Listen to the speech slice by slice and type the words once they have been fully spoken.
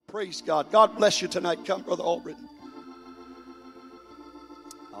Praise God. God bless you tonight. Come, Brother Albritton.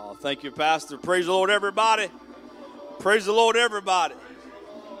 Oh, thank you, Pastor. Praise the Lord, everybody. Praise the Lord, everybody.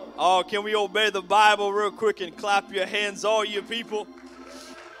 Oh, can we obey the Bible real quick and clap your hands, all you people?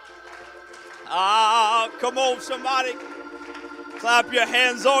 Come on, somebody. Clap your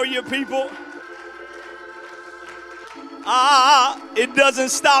hands, all you people. It doesn't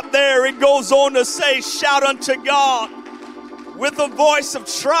stop there. It goes on to say, shout unto God with a voice of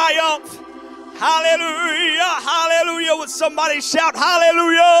triumph. Hallelujah, hallelujah. Would somebody shout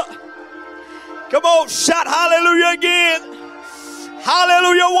hallelujah? Come on, shout hallelujah again.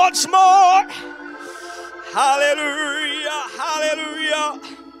 Hallelujah once more. Hallelujah, hallelujah.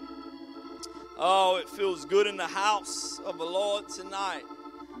 Oh, it feels good in the house of the Lord tonight.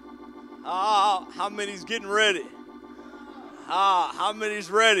 How many's getting ready? How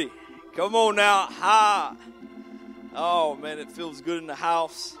many's ready? Come on now. Oh, man, it feels good in the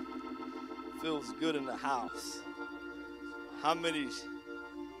house. Feels good in the house. How many's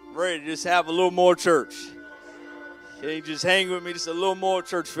ready to just have a little more church? Can you just hang with me, just a little more,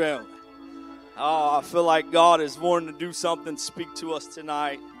 church family? Oh, I feel like God is wanting to do something, speak to us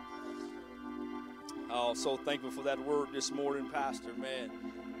tonight. Oh, so thankful for that word this morning, Pastor, man.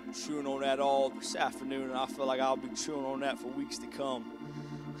 Chewing on that all this afternoon, and I feel like I'll be chewing on that for weeks to come.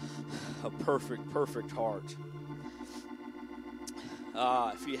 A perfect heart.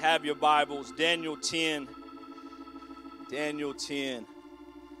 If you have your Bibles, Daniel 10. Daniel 10.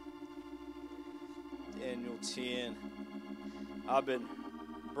 I've been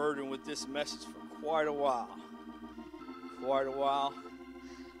burdened with this message for quite a while.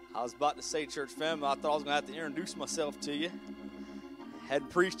 I was about to say, church family, I thought I was going to have to introduce myself to you. Hadn't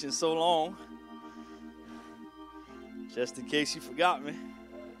preached in so long. Just in case you forgot me.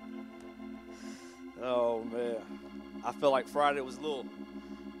 Oh, man. I felt like Friday was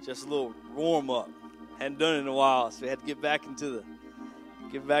just a little warm up. Hadn't done it in a while, so we had to get back into the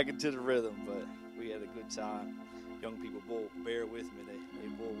rhythm. But we had a good time. Young people, bear with me. They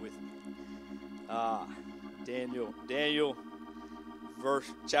bore with me. Daniel,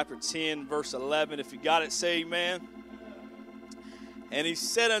 chapter 10, verse 11. If you got it, say amen. And he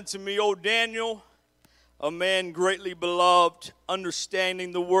said unto me, O Daniel, a man greatly beloved,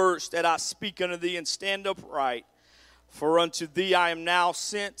 understanding the words that I speak unto thee, and stand upright. For unto thee I am now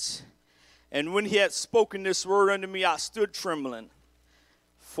sent. And when he had spoken this word unto me, I stood trembling.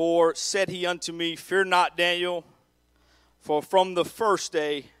 For said he unto me, Fear not, Daniel, for from the first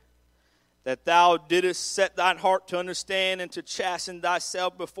day that thou didst set thine heart to understand and to chasten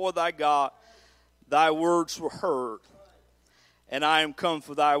thyself before thy God, thy words were heard, and I am come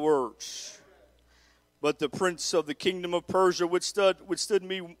for thy words. But the prince of the kingdom of Persia withstood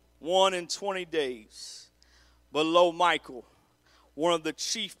me 21 days. But lo, Michael, one of the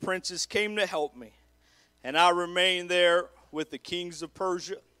chief princes, came to help me, and I remained there with the kings of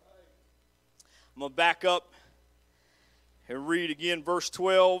Persia. I'm going to back up and read again verse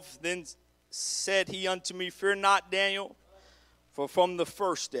 12. Then said he unto me, Fear not, Daniel, for from the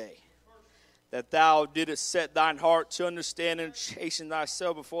first day that thou didst set thine heart to understand and chasten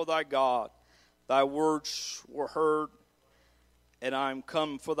thyself before thy God, thy words were heard, and I am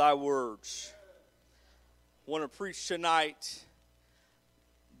come for thy words. I want to preach tonight,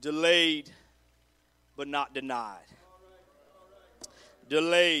 delayed but not denied.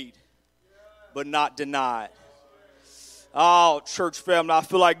 Delayed but not denied. Oh, church family, I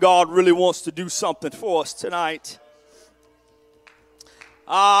feel like God really wants to do something for us tonight.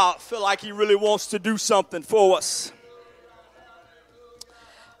 I feel like he really wants to do something for us.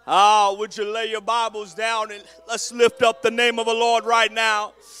 Would you lay your Bibles down and let's lift up the name of the Lord right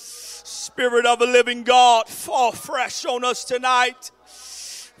now. Spirit of the living God, fall fresh on us tonight.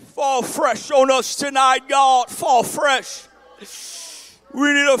 Fall fresh on us tonight, God. Fall fresh.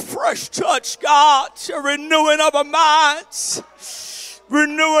 We need a fresh touch, God, a renewing of our minds,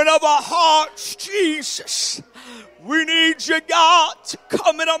 renewing of our hearts, Jesus. We need you, God, to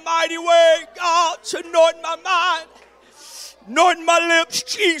come in a mighty way, God, to anoint my mind, anoint my lips,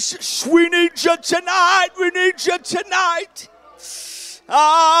 Jesus. We need you tonight. We need you tonight.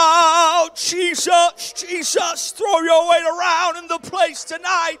 Oh, Jesus, throw your weight around in the place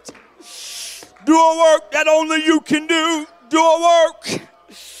tonight. Do a work that only you can do. Do a work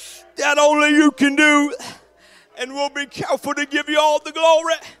that only you can do. And we'll be careful to give you all the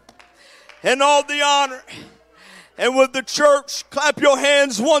glory and all the honor. And with the church, clap your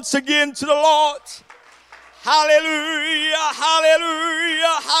hands once again to the Lord. Hallelujah,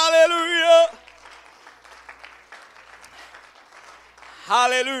 hallelujah, hallelujah.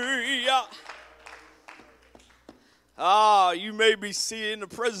 Hallelujah. You may be seated in the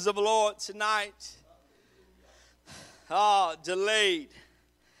presence of the Lord tonight. Delayed,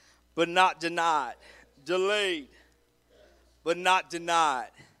 but not denied. Delayed, but not denied.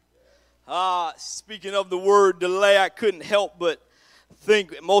 Speaking of the word delay, I couldn't help but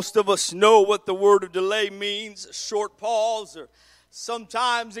think most of us know what the word of delay means, a short pause, or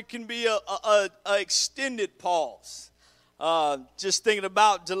sometimes it can be a extended pause. Just thinking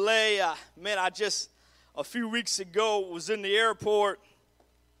about delay, a few weeks ago was in the airport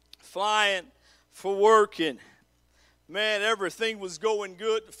flying for work, and man, everything was going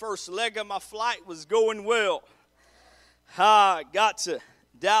good. The first leg of my flight was going well. I got to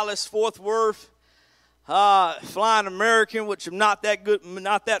Dallas, Fort Worth, flying American, which I'm not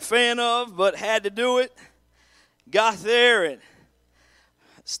that fan of, but had to do it. Got there and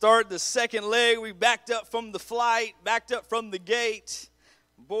started the second leg. We backed up from the flight, backed up from the gate,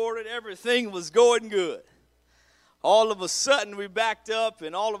 boarded. Everything was going good. All of a sudden, we backed up,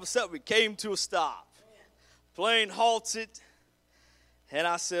 and all of a sudden, we came to a stop. Plane halted, and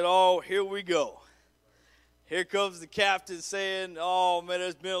I said, oh, here we go. Here comes the captain saying, oh, man,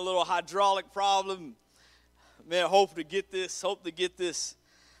 there's been a little hydraulic problem. Man, hope to get this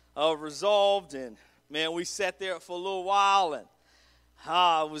resolved. And, man, we sat there for a little while, and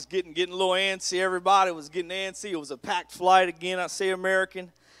I was getting a little antsy. Everybody was getting antsy. It was a packed flight again, I say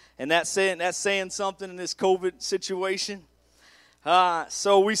American. And that's saying something in this COVID situation.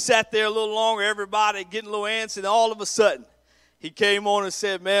 So we sat there a little longer, everybody getting a little antsy. And all of a sudden, he came on and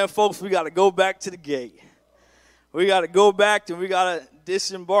said, man, folks, we got to go back to the gate. We got to go back and we got to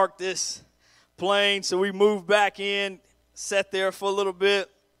disembark this plane. So we moved back in, sat there for a little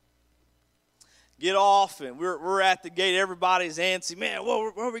bit, get off, and we're at the gate. Everybody's antsy. Man,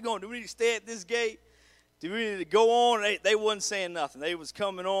 where are we going? Do we need to stay at this gate? Do we need to go on? They wasn't saying nothing. They was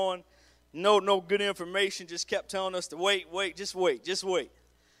coming on. No good information. Just kept telling us to wait, just wait.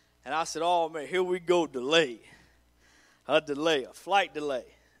 And I said, oh, man, here we go, delay. A flight delay.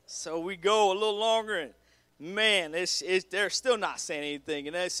 So we go a little longer, and man, they're still not saying anything.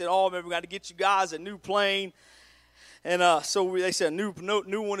 And they said, oh, man, we got to get you guys a new plane. And they said, new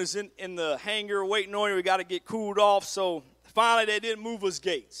one is in the hangar waiting on you. We got to get cooled off. So finally, they did move us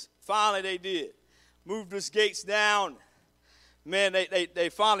gates. Finally, they did. Moved us gates down. Man, they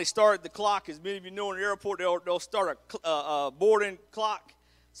finally started the clock. As many of you know, in the airport, they'll start a boarding clock.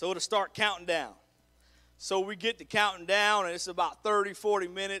 So it'll start counting down. So we get to counting down, and it's about 30, 40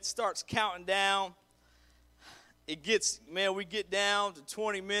 minutes. Starts counting down. We get down to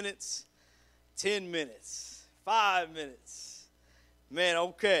 20 minutes, 10 minutes, 5 minutes. Man,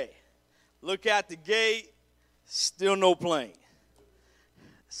 okay. Look at the gate, still no plane.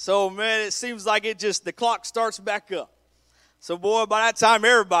 So, man, it seems like the clock starts back up. So, boy, by that time,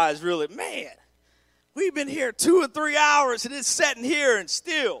 everybody's really, man, we've been here 2 or 3 hours, and it's sitting here, and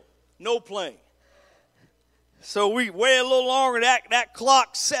still no plane. So we wait a little longer. That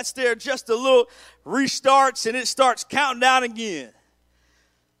clock sets there just a little, restarts, and it starts counting down again.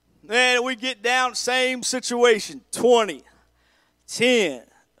 Man, we get down, same situation, 20, 10,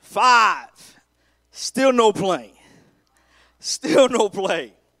 5, still no plane. Still no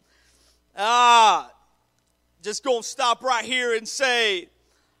plane. Just going to stop right here and say,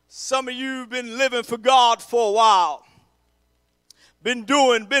 some of you have been living for God for a while. Been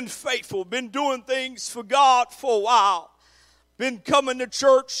faithful, been doing things for God for a while. Been coming to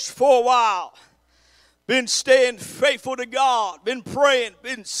church for a while. Been staying faithful to God. Been praying,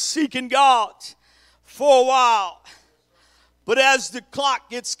 been seeking God for a while. But as the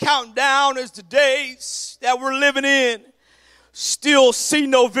clock gets counted down, as the days that we're living in, still see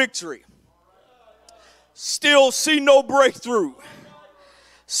no victory. Still see no breakthrough.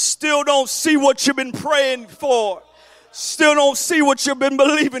 Still don't see what you've been praying for. Still don't see what you've been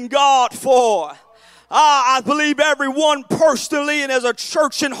believing God for. I believe everyone personally and as a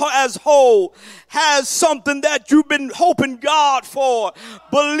church as whole has something that you've been hoping God for,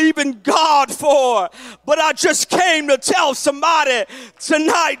 believing God for. But I just came to tell somebody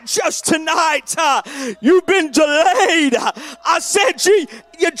tonight, you've been delayed. I said, gee,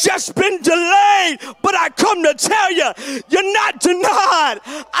 you just been delayed, but I come to tell you, you're not denied.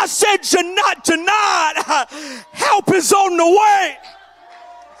 I said, you're not denied. Help is on the way.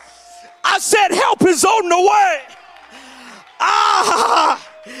 I said, help is on the way. I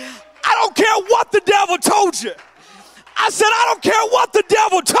don't care what the devil told you. I said, I don't care what the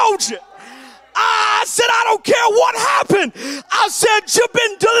devil told you. I said, I don't care what happened. I said, you've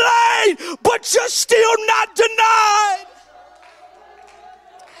been delayed, but you're still not denied.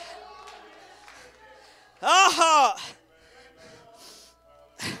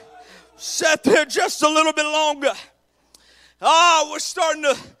 Sat there just a little bit longer. We're starting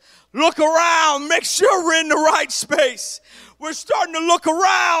to look around, make sure we're in the right space. We're starting to look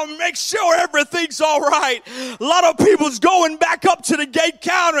around, make sure everything's all right. A lot of people's going back up to the gate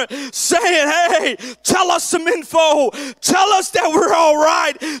counter saying, hey, tell us some info. Tell us that we're all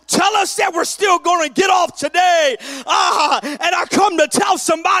right. Tell us that we're still going to get off today. And I come to tell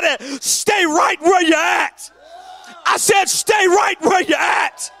somebody, stay right where you're at. I said, stay right where you're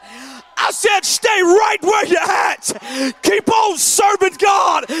at. I said, stay right where you're at. Keep on serving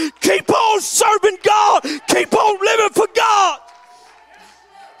God. Keep on serving God. Keep on living for God.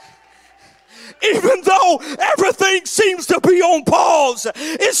 Even though everything seems to be on pause,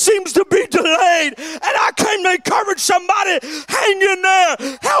 it seems to be delayed. And I came to encourage somebody, hang in there.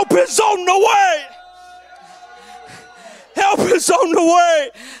 Help is on the way. Help is on the way.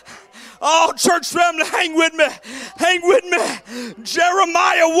 Oh, church family, hang with me. Hang with me.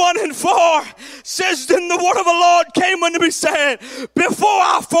 Jeremiah 1:4 says, then the word of the Lord came unto me, saying, before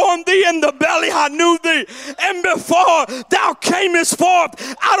I formed thee in the belly, I knew thee. And before thou camest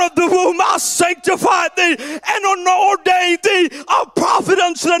forth out of the womb, I sanctified thee and ordained thee a prophet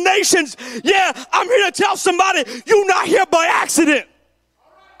unto the nations. Yeah, I'm here to tell somebody, you're not here by accident.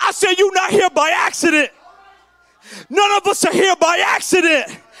 I said, you're not here by accident. None of us are here by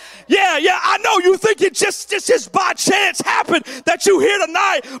accident. Yeah, I know you think it just by chance happened that you're here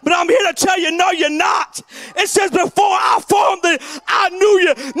tonight, but I'm here to tell you, no, you're not. It says, before I formed thee, I knew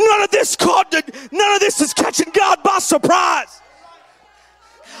you. None of this is catching God by surprise.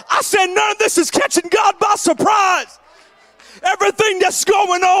 I said, none of this is catching God by surprise. Everything that's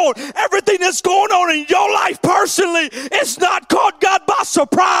going on in your life personally, it's not caught God by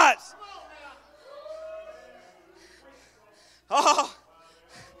surprise.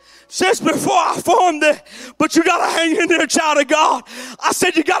 Since before I formed it, but you got to hang in there, child of God. I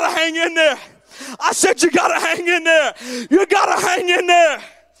said you got to hang in there. I said you got to hang in there. You got to hang in there.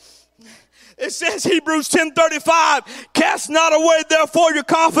 It says Hebrews 10:35, cast not away therefore your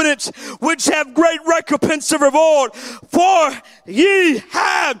confidence, which have great recompense of reward, for ye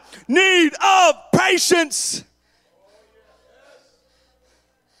have need of patience.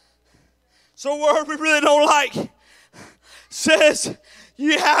 So a word we really don't like says,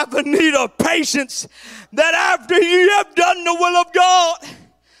 you have a need of patience, that after you have done the will of God,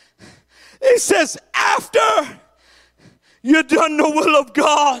 it says after you've done the will of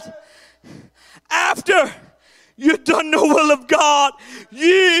God, after you've done the will of God,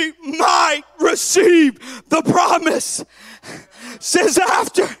 ye might receive the promise. Says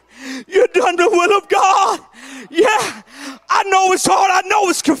after you've done the will of God. Yeah, I know it's hard. I know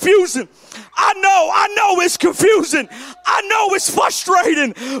it's confusing. I know it's confusing. I know it's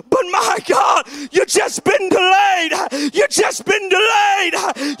frustrating. But my God, you just been delayed. You just been delayed.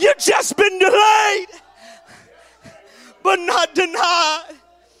 You just been delayed. But not denied.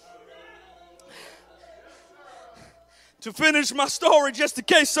 To finish my story, just in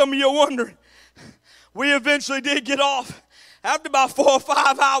case some of you are wondering, we eventually did get off after about 4 or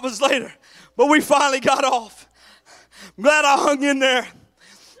 5 hours later. But we finally got off. I'm glad I hung in there.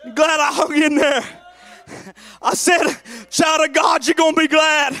 Glad I hung in there. I said, child of God, you're going to be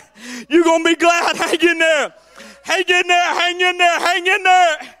glad. You're going to be glad. Hang in there. Hang in there. Hang in there. Hang in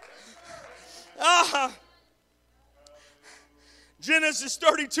there. Genesis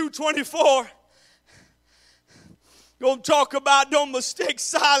 32:24. Going to talk about don't mistake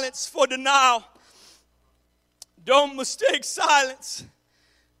silence for denial. Don't mistake silence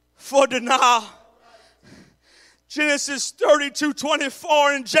for denial. Genesis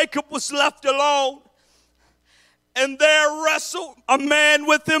 32:24, and Jacob was left alone, and there wrestled a man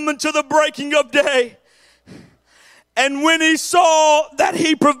with him until the breaking of day. And when he saw that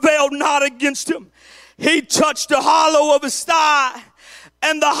he prevailed not against him, he touched the hollow of his thigh,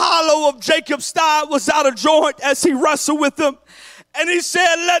 and the hollow of Jacob's thigh was out of joint as he wrestled with him. And he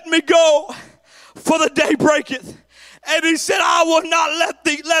said, let me go, for the day breaketh. And he said, I will not let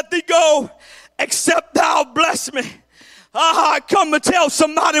thee go, except thou bless me. I come to tell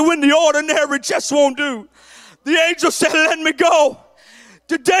somebody when the ordinary just won't do. The angel said, let me go.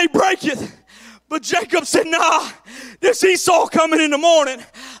 The day breaketh. But Jacob said, nah, this Esau coming in the morning.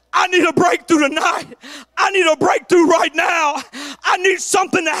 I need a breakthrough tonight. I need a breakthrough right now. I need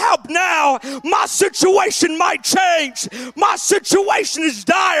something to help now. My situation might change. My situation is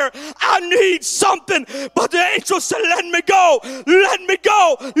dire. I need something. But the angel said, let me go. Let me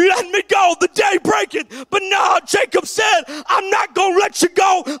go. Let me go. The day breaketh. But now Jacob said, I'm not going to let you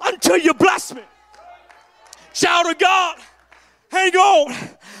go until you bless me. Child of God, hang on.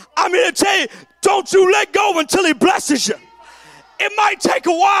 I'm here to tell you, don't you let go until he blesses you. It might take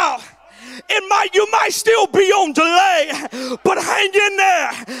a while. You might still be on delay, but hang in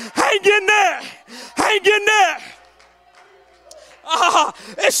there. Hang in there. Hang in there.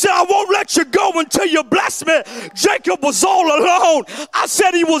 It said, I won't let you go until you bless me. Jacob was all alone. I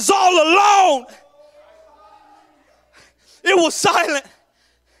said he was all alone. It was silent.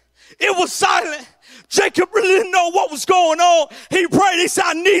 It was silent. Jacob really didn't know what was going on. He prayed. He said,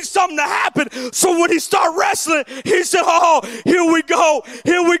 I need something to happen. So when he started wrestling, he said, oh, here we go.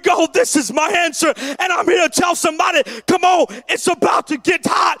 Here we go. This is my answer. And I'm here to tell somebody, come on, it's about to get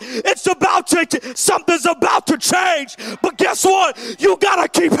hot. Something's about to change. But guess what? You got to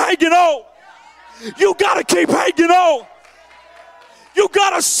keep hanging on. You got to keep hanging on. You got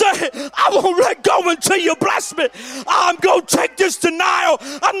to say, I won't let go until you bless me. I'm going to take this denial.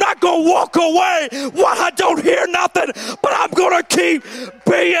 I'm not going to walk away when I don't hear nothing, but I'm going to keep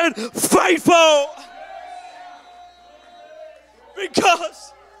being faithful.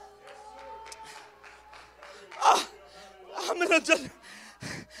 Because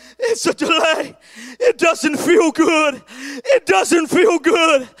it's a delay. It doesn't feel good. It doesn't feel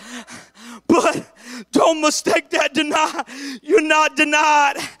good. But don't mistake that deny. You're not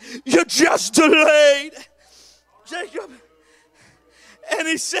denied. You're just delayed. Jacob. And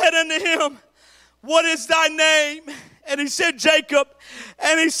he said unto him, what is thy name? And he said, Jacob.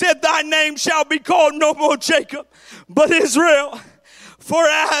 And he said, thy name shall be called no more Jacob, but Israel. For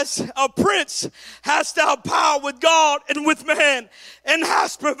as a prince hast thou power with God and with man, and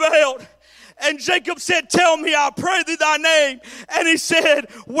hast prevailed. And Jacob said, tell me, I pray thee, thy name. And he said,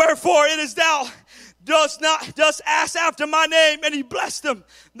 wherefore it is thou dost ask after my name. And he blessed him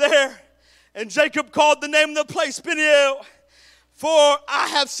there. And Jacob called the name of the place Peniel, for I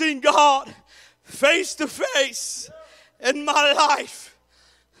have seen God face to face, and my life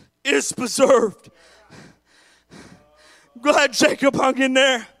is preserved. Glad Jacob hung in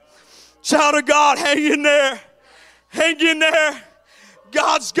there. Child of God, hang in there. Hang in there.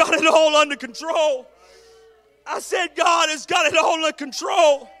 God's got it all under control. I said God has got it all under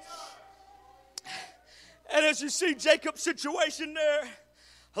control. And as you see Jacob's situation there,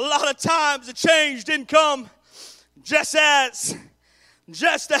 a lot of times the change didn't come just as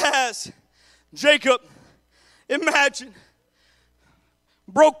Jacob, imagine,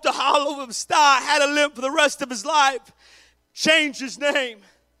 broke the hollow of his thigh, had a limp for the rest of his life, changed his name.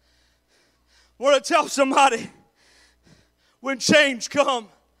 I want to tell somebody, when change comes,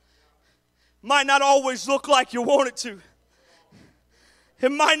 might not always look like you want it to.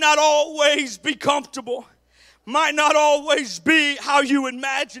 It might not always be comfortable. Might not always be how you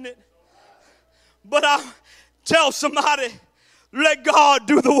imagine it. But I tell somebody, let God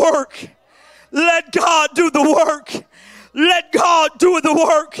do the work. Let God do the work. Let God do the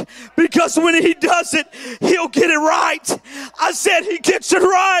work, because when he does it, he'll get it right. I said he gets it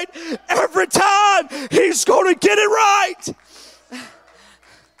right every time. He's going to get it right.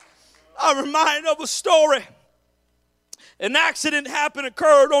 I'm reminded of a story. An accident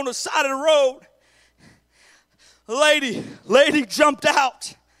occurred on the side of the road. A lady jumped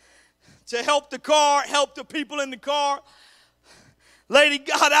out to help the people in the car. Lady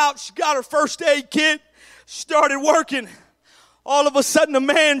got out, she got her first aid kit, started working. All of a sudden, a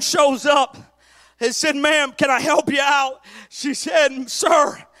man shows up and said, ma'am, can I help you out? She said,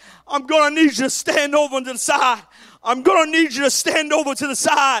 sir, I'm going to need you to stand over to the side. I'm going to need you to stand over to the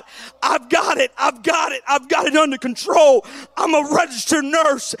side. I've got it under control. I'm a registered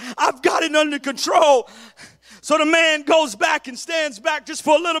nurse. I've got it under control. So the man goes back and stands back just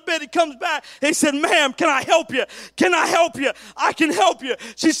for a little bit. He comes back. He said, ma'am, can I help you? Can I help you? I can help you.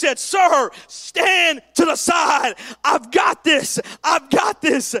 She said, sir, stand to the side. I've got this. I've got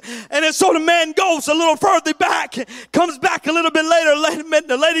this. And then so the man goes a little further back, comes back a little bit later.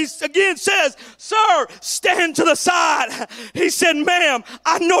 The lady again says, sir, stand to the side. He said, ma'am,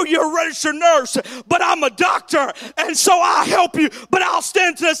 I know you're a registered nurse, but I'm a doctor. And so I'll help you, but I'll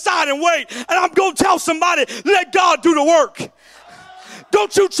stand to the side and wait. And I'm going to tell somebody, let God do the work.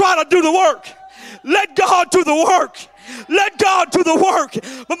 Don't you try to do the work. Let God do the work. Let God do the work.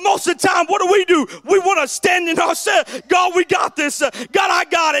 But most of the time, what do? We want to stand in ourselves. God, we got this. God, I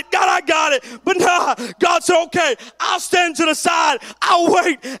got it. God, I got it. But nah, God said, okay, I'll stand to the side. I'll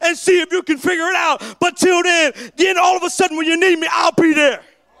wait and see if you can figure it out. But till then all of a sudden when you need me, I'll be there.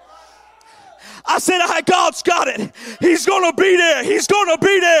 I said, God's got it. He's going to be there. He's going to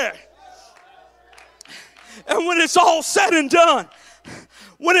be there. And when it's all said and done,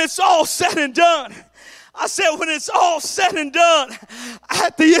 I said, when it's all said and done,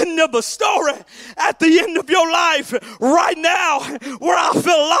 at the end of the story, at the end of your life, right now, where I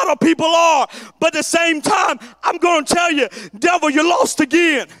feel a lot of people are, but at the same time, I'm going to tell you, devil, you lost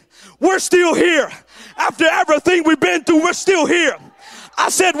again. we're still here. After everything we've been through, we're still here. I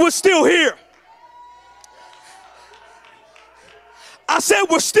said, we're still here. I said,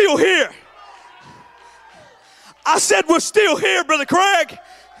 we're still here. I said, we're still here, Brother Craig.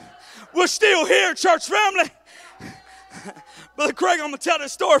 We're still here, church family. Brother Craig, I'm going to tell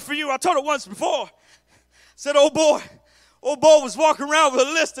this story for you. I told it once before. Said, old boy was walking around with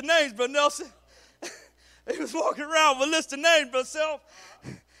a list of names, Brother Nelson. He was walking around with a list of names, Brother Self.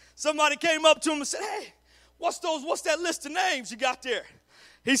 Somebody came up to him and said, hey, what's that list of names you got there?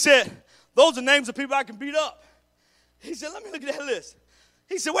 He said, those are names of people I can beat up. He said, let me look at that list.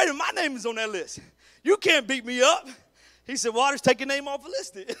 He said, wait a minute, my name is on that list. You can't beat me up. He said, well, I'll just take your name off the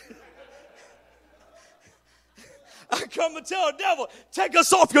list. I come and tell the devil, take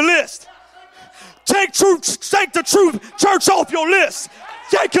us off your list. Take the truth church off your list.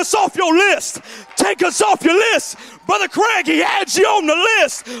 Take us off your list. Take us off your list. Brother Craig, he had you on the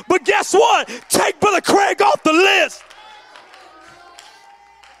list. But guess what? Take Brother Craig off the list.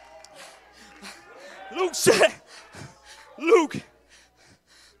 Luke said, Luke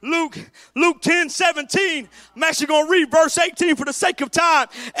 10:17. I'm actually going to read verse 18 for the sake of time.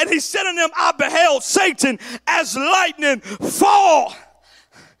 And he said unto them, I beheld Satan as lightning fall.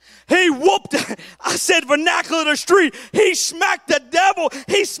 He whooped, I said vernacular of the street. He smacked the devil.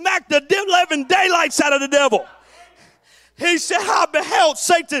 He smacked the 11 daylights out of the devil. He said, I beheld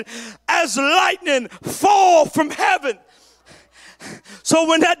Satan as lightning fall from heaven. So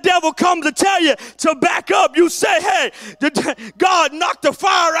when that devil comes to tell you to back up, you say, hey, God knocked the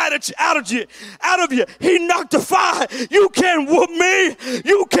fire out of you. He knocked the fire. You can't whoop me.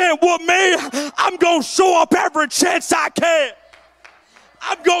 You can't whoop me. I'm going to show up every chance I can.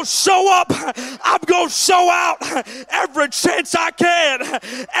 I'm going to show up. I'm going to show out every chance I can.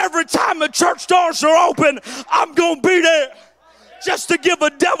 Every time the church doors are open, I'm going to be there. Just to give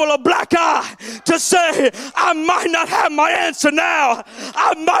a devil a black eye, to say, I might not have my answer now.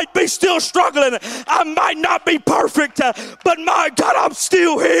 I might be still struggling. I might not be perfect, but my God, I'm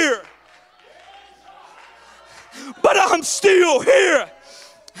still here. But I'm still here.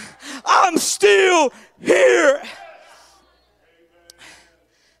 I'm still here.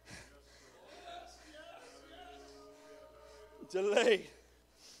 Delayed,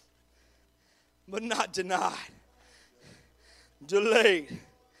 but not denied. Delayed,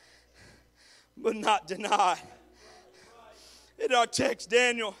 but not denied. In our text,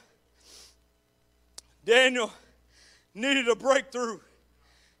 Daniel needed a breakthrough.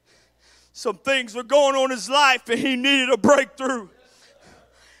 Some things were going on in his life, and he needed a breakthrough.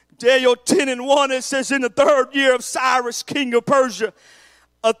 Daniel 10:1, it says, in the 3rd year of Cyrus, king of Persia,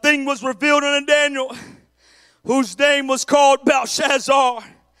 a thing was revealed unto Daniel, whose name was called Belshazzar.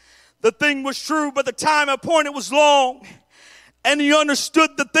 The thing was true, but the time appointed was long. And he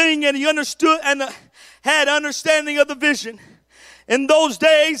understood the thing, and he understood and had understanding of the vision. In those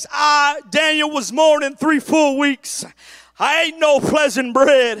days, Daniel, was mourning 3 full weeks. I ate no pleasant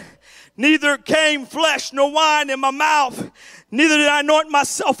bread, neither came flesh nor wine in my mouth, neither did I anoint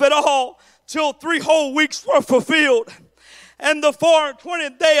myself at all, till 3 whole weeks were fulfilled. And the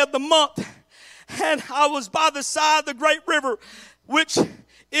 24th day of the month, and I was by the side of the great river, which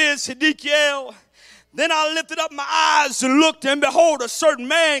is Hiddekel. Then I lifted up my eyes and looked, and behold, a certain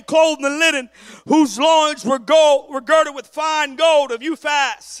man clothed in linen, whose loins were girded with fine gold of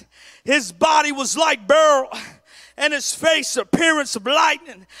Uphaz. His body was like beryl, and his face appearance of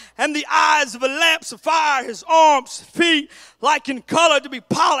lightning, and the eyes of a lamp of fire. His arms, feet, like in color to be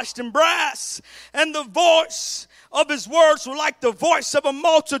polished in brass, and the voice of his words were like the voice of a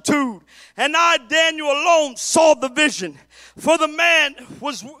multitude. And I, Daniel, alone saw the vision, for the man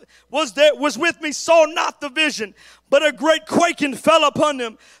was with me saw not the vision, but a great quaking fell upon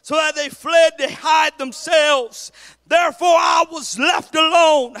them, so that they fled to hide themselves. Therefore I was left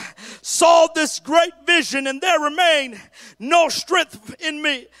alone, saw this great vision, and there remained no strength in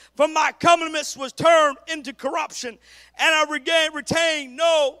me, for my comeliness was turned into corruption, and I retained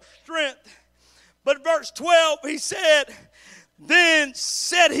no strength. But verse 12, he said, then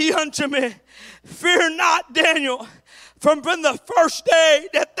said he unto me, fear not, Daniel, from the first day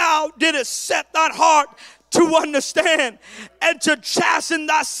that thou didst set thine heart to understand and to chasten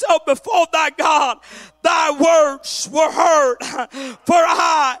thyself before thy God, thy words were heard, for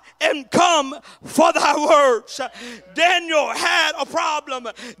I am come for thy words. Daniel had a problem.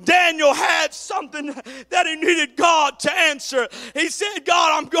 Daniel had something that he needed God to answer. He said,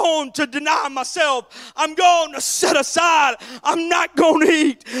 God, I'm going to deny myself. I'm going to set aside. I'm not going to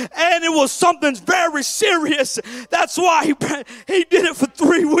eat. And it was something very serious. That's why he did it for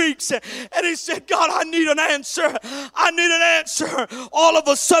 3 weeks. And he said, God, I need an answer. I need an answer. All of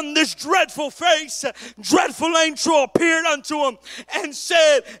a sudden, this dreadful face, dreadful angel appeared unto him and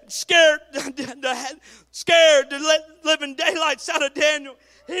said, scared the living daylights out of Daniel.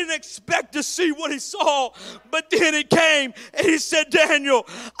 He didn't expect to see what he saw, but then it came and he said, Daniel,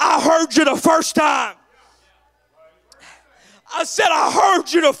 I heard you the first time. I said, I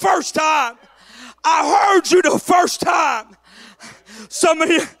heard you the first time. I heard you the first time. Some of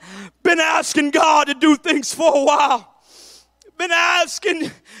you been asking God to do things for a while. Been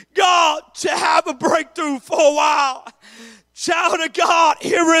asking God to have a breakthrough for a while. Child of God,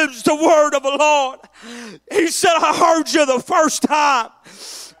 here is the word of the Lord. He said, I heard you the first time.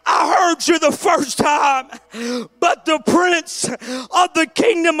 I heard you the first time, but the prince of the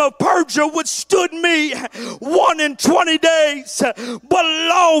kingdom of Persia withstood me 120 days. But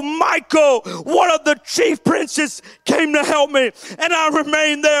lo, Michael, one of the chief princes, came to help me, and I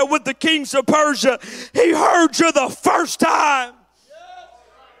remained there with the kings of Persia. He heard you the first time.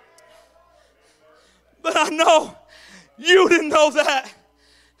 But I know you didn't know that.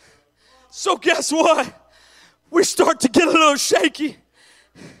 So guess what? We start to get a little shaky.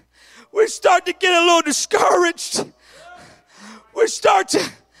 We start to get a little discouraged. We start to,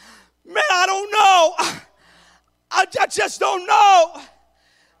 man, I don't know. I just don't know.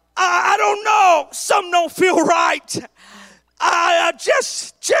 I don't know. Something don't feel right. I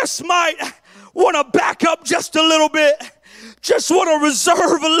just might want to back up just a little bit. Just want to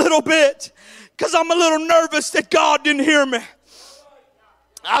reserve a little bit. Because I'm a little nervous that God didn't hear me.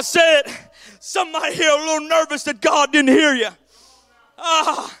 I said, somebody here a little nervous that God didn't hear you.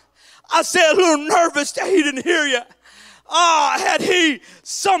 I said a little nervous that he didn't hear you. Had he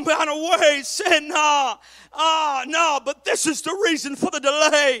some kind of way said, no, but this is the reason for the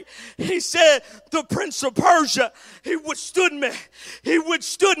delay. He said, the prince of Persia, he withstood me. He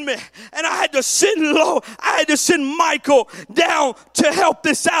withstood me. And I had to send Michael down to help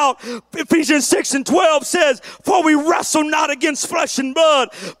this out. Ephesians 6:12 says, for we wrestle not against flesh and blood,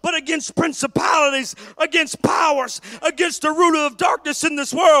 but against principalities, against powers, against the ruler of darkness in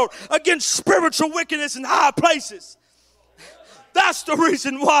this world, against spiritual wickedness in high places. That's the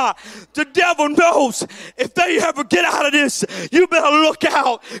reason why the devil knows if they ever get out of this, you better look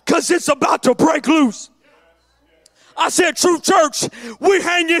out because it's about to break loose. I said, True Church, we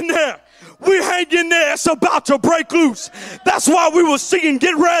hang in there. We hang in there. It's about to break loose. That's why we were singing,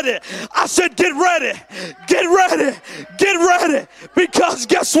 get ready. I said, get ready. Get ready. Get ready. Because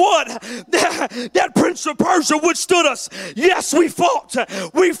guess what? That prince of Persia withstood us. Yes, we fought.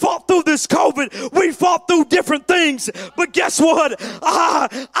 We fought through this COVID. We fought through different things. But guess what?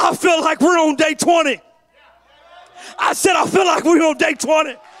 I feel like we're on day 20. I said, I feel like we're on day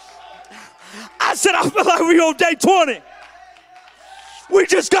 20. I said, I feel like we're on day 20. We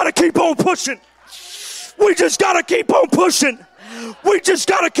just got to keep on pushing. We just got to keep on pushing. We just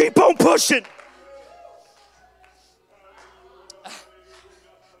got to keep on pushing.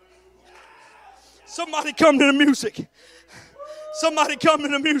 Somebody come to the music. Somebody come to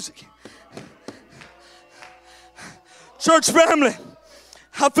the music. Church family,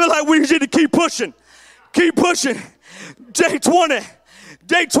 I feel like we need to keep pushing. Keep pushing. Day 20.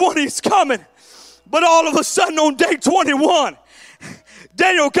 Day 20 is coming. But all of a sudden on day 21,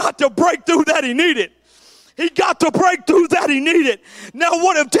 Daniel got the breakthrough that he needed. He got the breakthrough that he needed. Now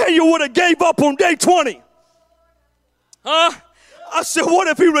what if Daniel would have gave up on day 20? I said, what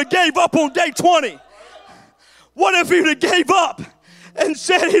if he would have gave up on day 20? What if he would have gave up and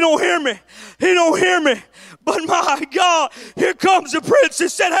said, he don't hear me. He don't hear me. But my God, here comes the prince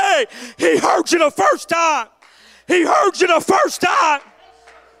and said, hey, he heard you the first time. He heard you the first time.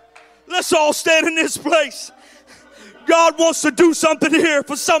 Let's all stand in this place. God wants to do something here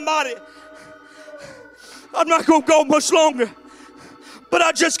for somebody. I'm not going to go much longer. But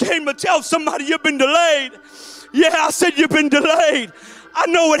I just came to tell somebody you've been delayed. Yeah, I said you've been delayed. I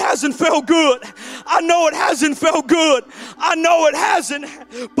know it hasn't felt good. I know it hasn't felt good. I know it hasn't.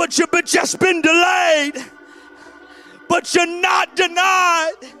 But you've just been delayed. But you're not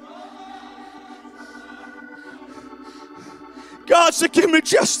denied. God said, give me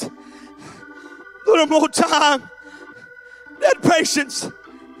just a little more time. That patience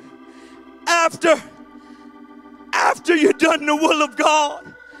after you've done the will of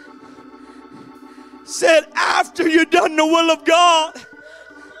God. Said after you've done the will of God,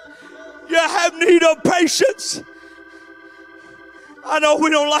 you have need of patience. I know we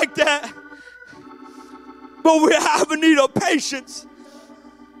don't like that, but we have a need of patience.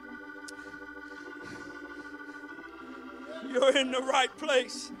 You're in the right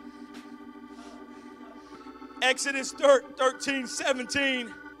place. Exodus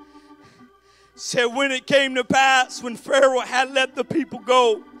 13:17 said, when it came to pass, when Pharaoh had let the people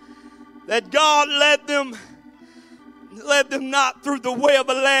go, that God led them not through the way of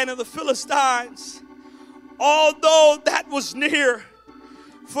the land of the Philistines, although that was near.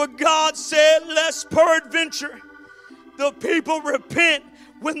 For God said, lest peradventure the people repent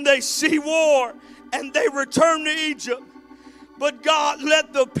when they see war, and they return to Egypt. But God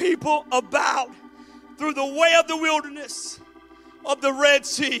led the people about through the way of the wilderness of the Red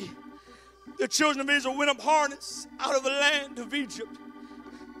Sea. The children of Israel went up harnessed out of the land of Egypt.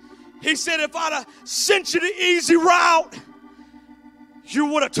 He said, if I'd have sent you the easy route, you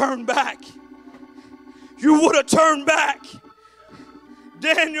would have turned back. You would have turned back.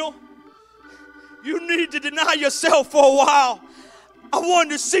 Daniel, you need to deny yourself for a while. I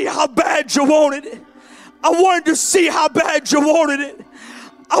wanted to see how bad you wanted it. I wanted to see how bad you wanted it.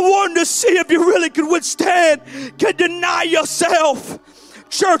 I wanted to see if you really could withstand, could deny yourself.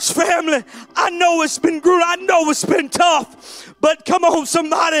 Church family, I know it's been grueling. I know it's been tough. But come on,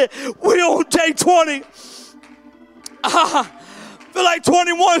 somebody, we're on day 20. Feel like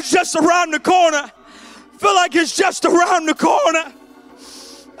 21 is just around the corner. Feel like it's just around the corner.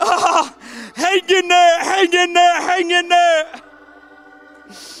 Hang in there, hang in there, hang in there.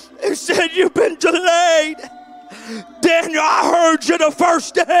 He said, you've been delayed. Daniel, I heard you the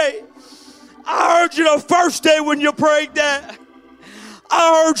first day. I heard you the first day when you prayed that.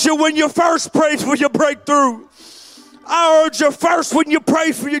 I heard you when you first prayed for your breakthrough. I heard you first when you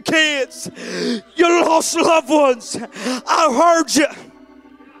prayed for your kids, your lost loved ones. I heard you.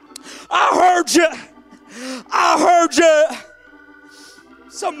 I heard you. I heard you.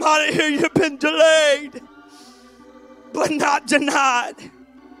 Somebody here, you've been delayed, but not denied.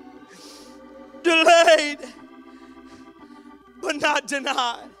 Delayed, but not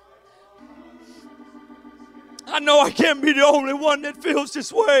denied. I know I can't be the only one that feels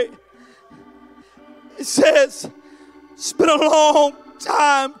this way. It says, it's been a long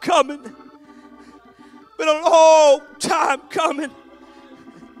time coming. Been a long time coming.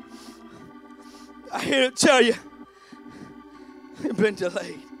 I'm here to tell you, you've been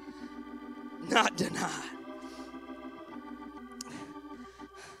delayed, not denied.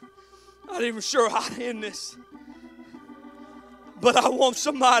 Not even sure how to end this, but I want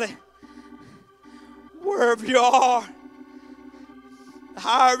somebody, wherever you are,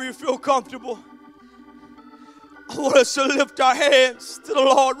 however you feel comfortable, I want us to lift our hands to the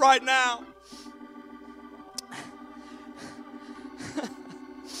Lord right now.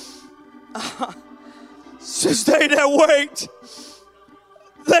 Says they that wait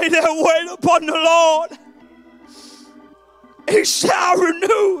upon the Lord, He shall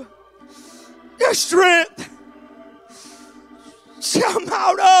renew their strength. Shall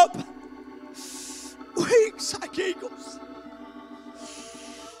mount up wings like eagles.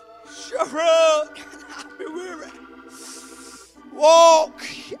 Shall run and not be weary. Walk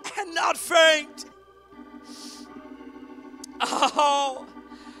and not faint. Oh,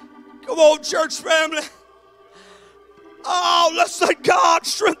 come on, church family. Oh, let's let God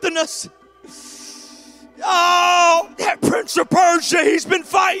strengthen us. Oh, that Prince of Persia, he's been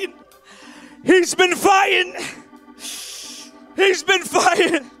fighting. He's been fighting. He's been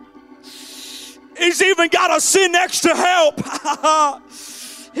fighting. He's even got to send extra help.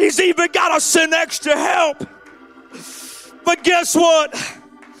 He's even got to send extra help. But guess what?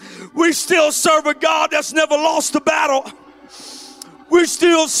 We still serve a God that's never lost a battle. We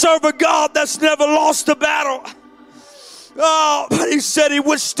still serve a God that's never lost a battle. Oh, but He said He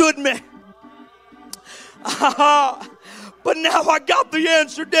withstood me. But now I got the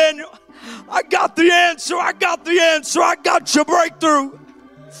answer, Daniel. I got the answer. I got the answer. I got your breakthrough.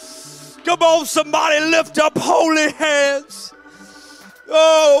 Come on, somebody, lift up holy hands.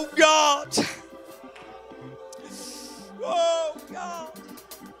 Oh, God. Oh, God.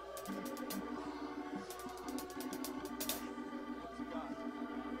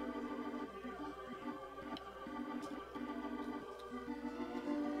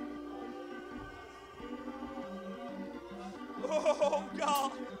 Oh,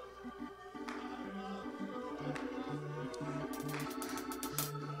 God.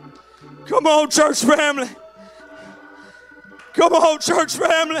 Come on, church family. Come on, church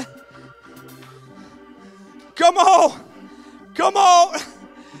family. Come on. Come on.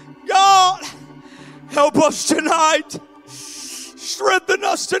 God, help us tonight. Strengthen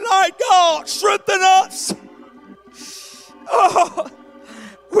us tonight, God. Strengthen us. Oh,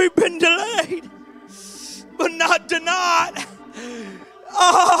 we've been delayed, but not denied.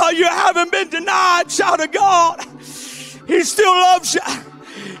 Oh, you haven't been denied, child of God. He still loves you.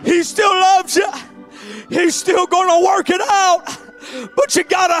 He still loves you. He's still going to work it out. but you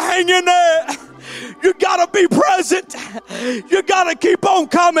got to hang in there. You got to be present. You got to keep on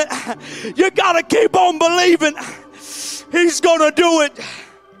coming. You got to keep on believing. He's going to do it.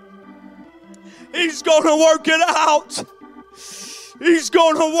 He's going to work it out. He's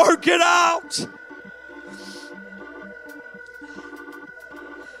going to work it out.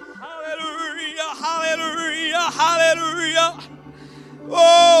 Hallelujah, hallelujah, hallelujah.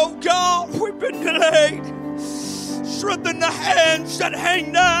 Oh, God, we've been delayed. Strengthen the hands that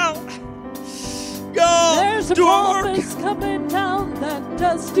hang down. God, there's a promise coming down that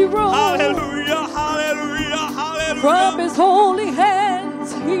dusty road. Hallelujah, hallelujah, hallelujah. From his holy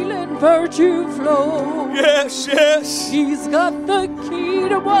hands, healing virtue flows. Yes, yes. He's got the key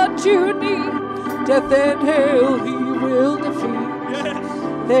to what you need. Death and hell he will defeat.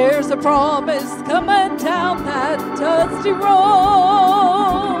 Yes. There's a promise coming down that dusty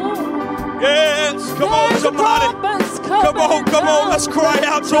road. Yes, come on, somebody. Come on, let's cry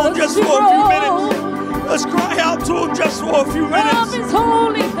out to him just for a few minutes. Let's cry out to him just for a few minutes. From his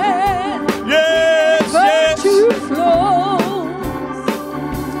holy hand, yes, yes.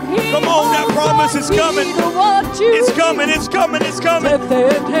 Come on, that promise is coming. It's coming, it's coming, it's coming.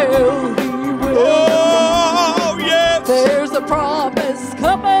 Oh, yes. There's a promise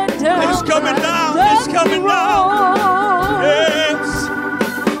coming down. It's coming down, it's coming down. Yes.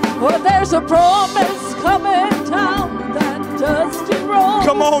 Well, there's a promise coming down that dusty road.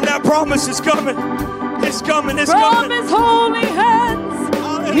 Come on, that promise is coming. It's coming, it's coming. From his holy hands,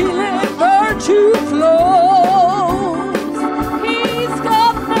 healing virtue flows. He's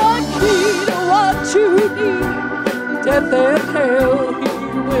got the key to what you need. Death and hell he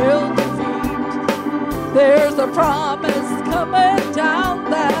will defeat. There's a promise coming down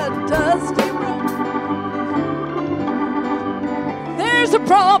that dusty road. There's a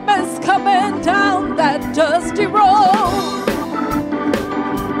promise coming down that dusty road.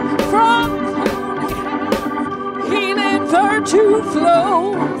 From healing virtue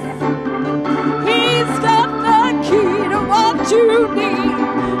flows. He's got the key to what you need.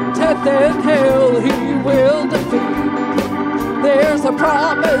 Death and hell he will defeat. There's a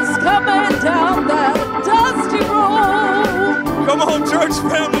promise coming down that dusty road. Come on, church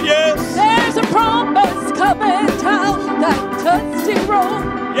family, yes. There's a promise coming down that dusty road.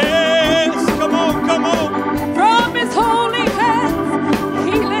 Yes, come on, come on. From his holy hands,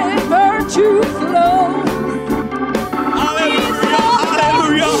 healing virtue flows. Hallelujah,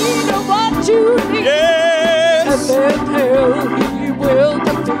 hallelujah. He's got what you need. Yes. And then hell he will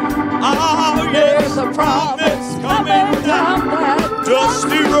defeat. Oh, yes. There's a promise coming down that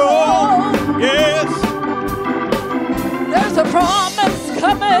dusty road. Yes. There's a promise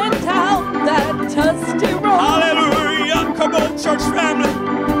coming down that dusty road. Hallelujah. Come on, church family.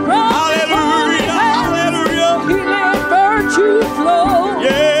 Hallelujah, hallelujah. Healing virtue flows.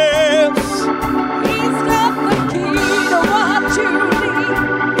 Yes. He's got the key to what you need.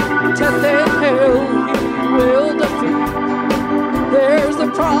 Death and hell he will defeat. There's a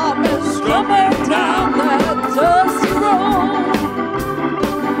promise coming down that dusty road.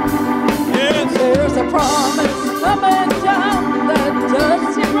 Yes. There's a promise coming down that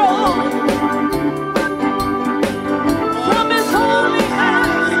dusty road. From his holy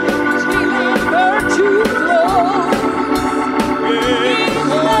hands, healing virtue flows. He's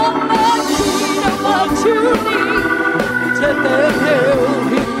got the key to what you need. Death and hell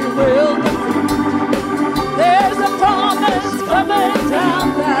he will defeat. There's a promise coming down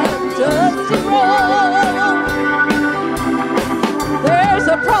that dusty road. There's a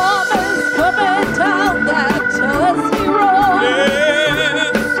promise coming down that dusty road.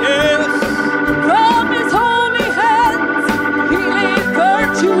 Yes, yes. From his holy hands, healing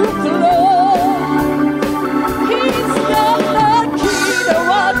virtue flows. He's got the key to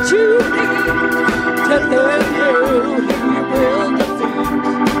what you need. Death and hell he will defeat.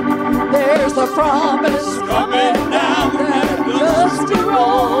 There's a promise coming down that dusty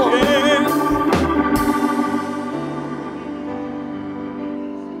road. Yes.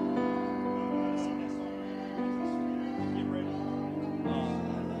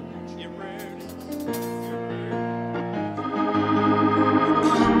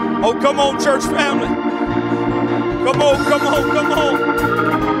 Oh, come on, church family. Come on, come on, come on.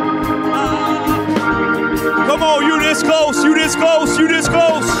 Come on, you this close, you this close, you this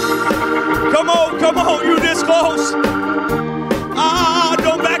close. Come on, you this close.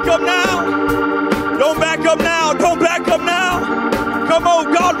 Don't back up now. Don't back up now. Don't back up now. Come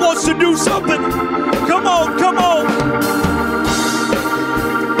on, God wants to do something. Come on, come on.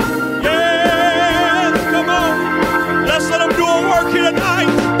 Yes, come on. Let's let him do a work here tonight.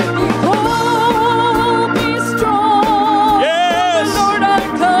 Be strong. Yes,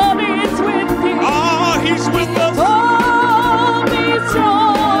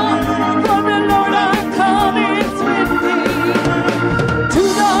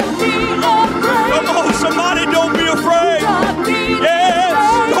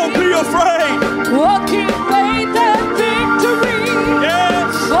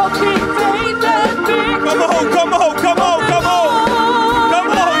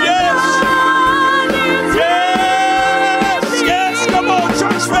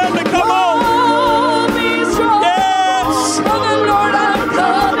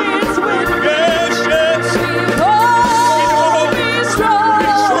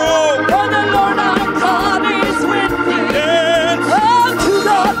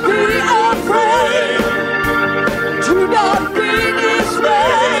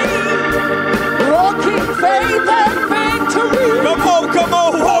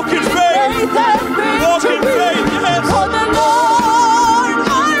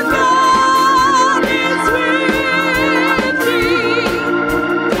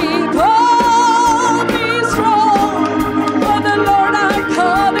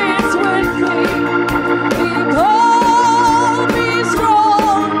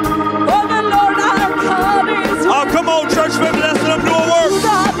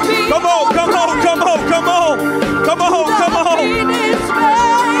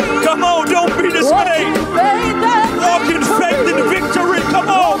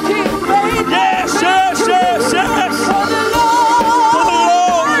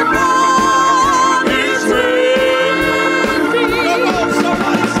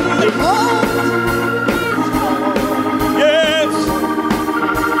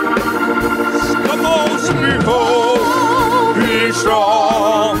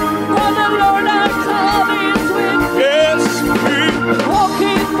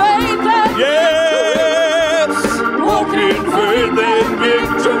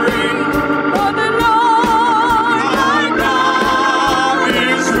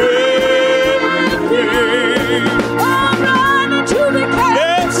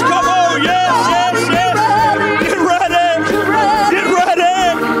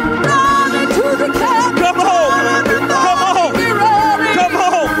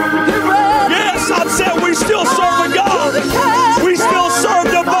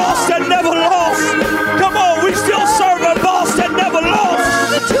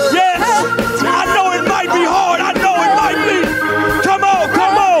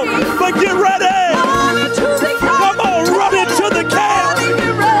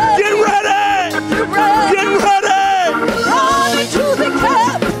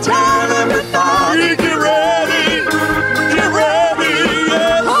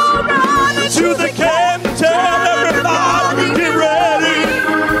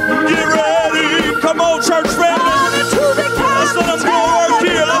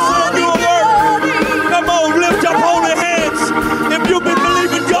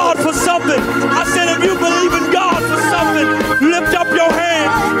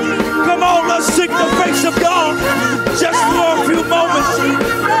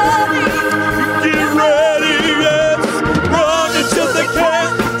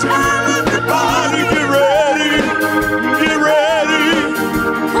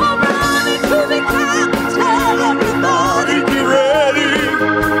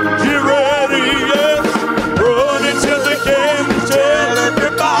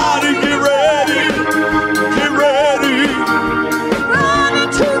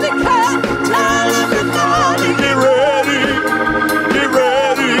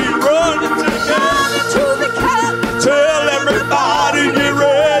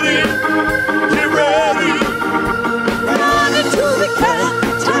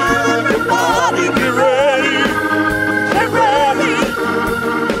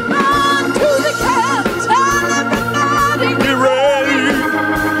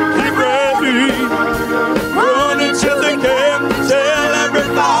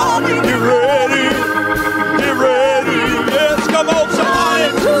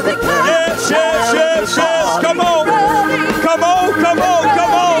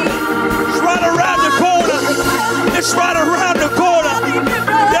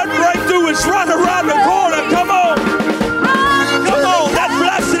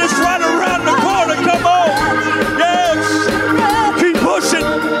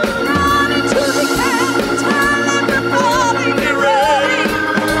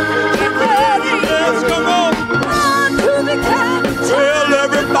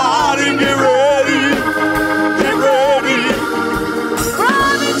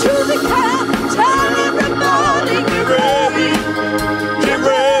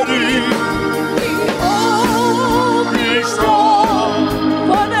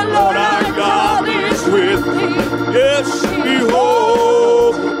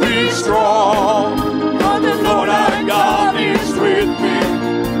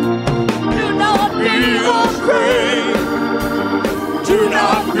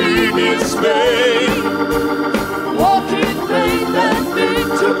 dismayed. Walk in faith and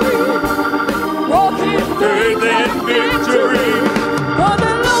victory. Walk in Faith and victory. For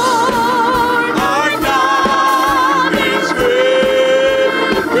the Lord Our God is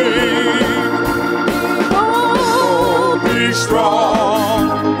with me. oh, Be strong.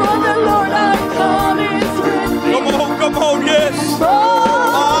 for the Lord our God is with me. Come on, yes. Oh,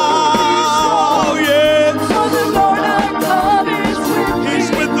 Oh, yes. for the Lord our God is with me. He's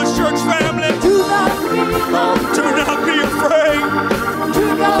with the church family. Do not be afraid. Do not be afraid. Do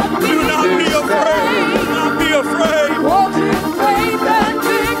not be Do not be afraid. Do not be afraid. Walk in faith and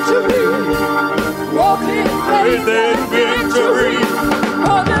victory. Walk in faith and victory.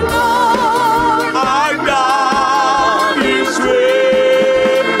 For the Lord Our God is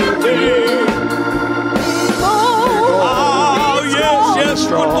with me. Oh, yes, yes.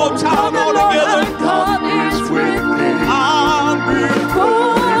 One more time all together. God is with me. I'll be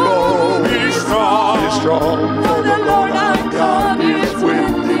strong. For the Lord our God is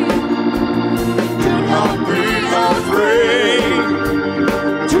with me. Do not be Afraid.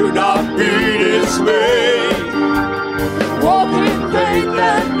 Do not be dismayed. Walk in faith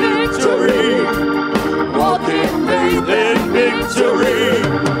and victory. Walk in faith In victory.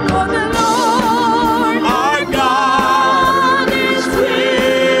 for the Lord Our God is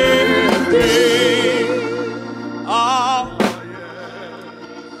with me. Oh,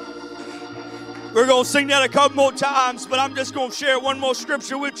 we're going to sing that a couple more times, but I'm just going to share one more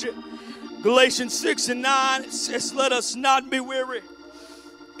scripture with you. Galatians 6 and 9, it says, let us not be weary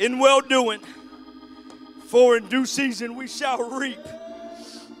in well-doing, for in due season we shall reap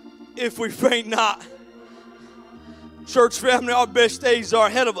if we faint not. Church family, our best days are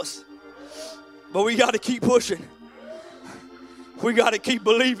ahead of us, but we got to keep pushing. We got to keep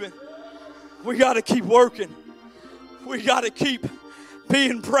believing. We got to keep working. We got to keep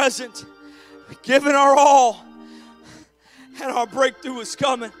being present, giving our all, and our breakthrough is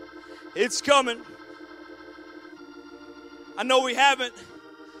coming. It's coming. I know we haven't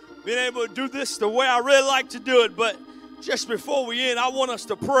been able to do this the way I really like to do it, but just before we end, I want us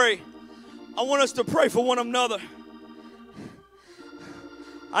to pray. I want us to pray for one another.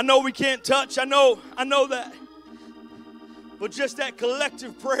 I know we can't touch. I know that. But just that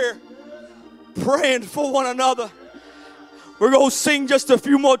collective prayer, praying for one another. We're going to sing just a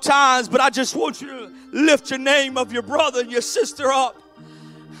few more times, but I just want you to lift your name of your brother and your sister up.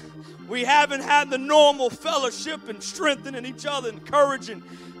 We haven't had the normal fellowship and strengthening each other, encouraging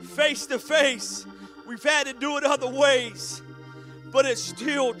face to face. We've had to do it other ways, but it's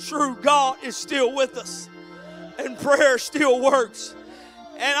still true. God is still with us, and prayer still works.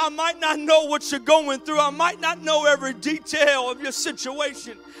 And I might not know what you're going through. I might not know every detail of your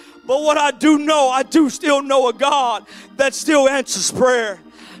situation, but what I do know, I do still know a God that still answers prayer.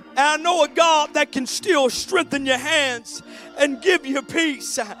 And I know a God that can still strengthen your hands and give you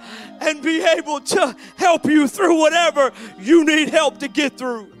peace and be able to help you through whatever you need help to get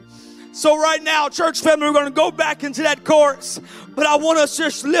through. So right now, church family, we're going to go back into that chorus, but I want us to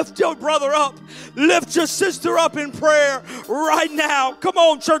just lift your brother up, lift your sister up in prayer right now. Come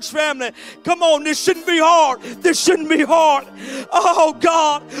on, church family. Come on, this shouldn't be hard. This shouldn't be hard. Oh,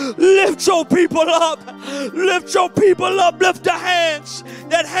 God, lift your people up. Lift your people up. Lift the hands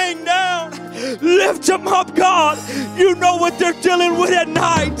that hang down. Lift them up, God. You know what they're dealing with at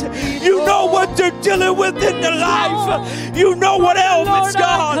night. You know what they're dealing with in their life. You know what ailments,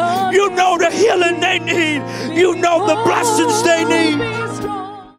 God. You know the healing they need. You know the blessings they need.